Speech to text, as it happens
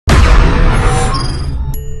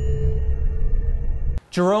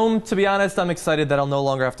Jerome, to be honest, I'm excited that I'll no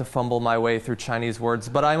longer have to fumble my way through Chinese words,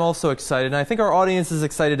 but I'm also excited, and I think our audience is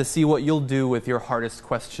excited to see what you'll do with your hardest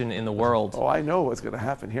question in the world. Oh, I know what's going to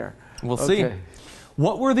happen here. We'll see.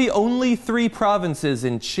 What were the only 3 provinces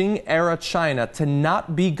in Qing-era China to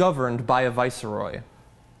not be governed by a viceroy?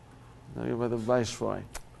 Not by the viceroy.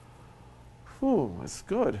 Ooh, that's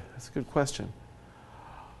good. That's a good question.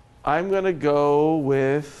 I'm going to go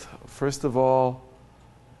with, first of all,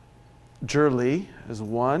 Zhili as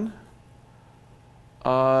 1,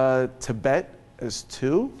 Tibet as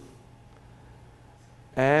 2,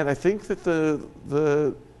 and I think that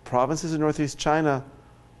the provinces in northeast China,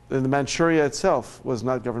 and the Manchuria itself, was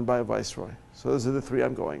not governed by a viceroy. So those are the 3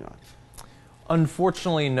 I'm going on.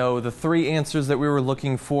 Unfortunately, no. The 3 answers that we were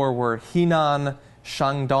looking for were Henan,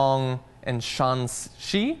 Shandong, and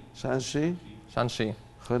Shanxi. Shanxi? Shanxi.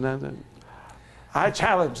 Henan. I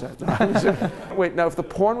challenge that. Wait, now if the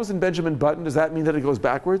porn was in Benjamin Button, does that mean that it goes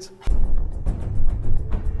backwards?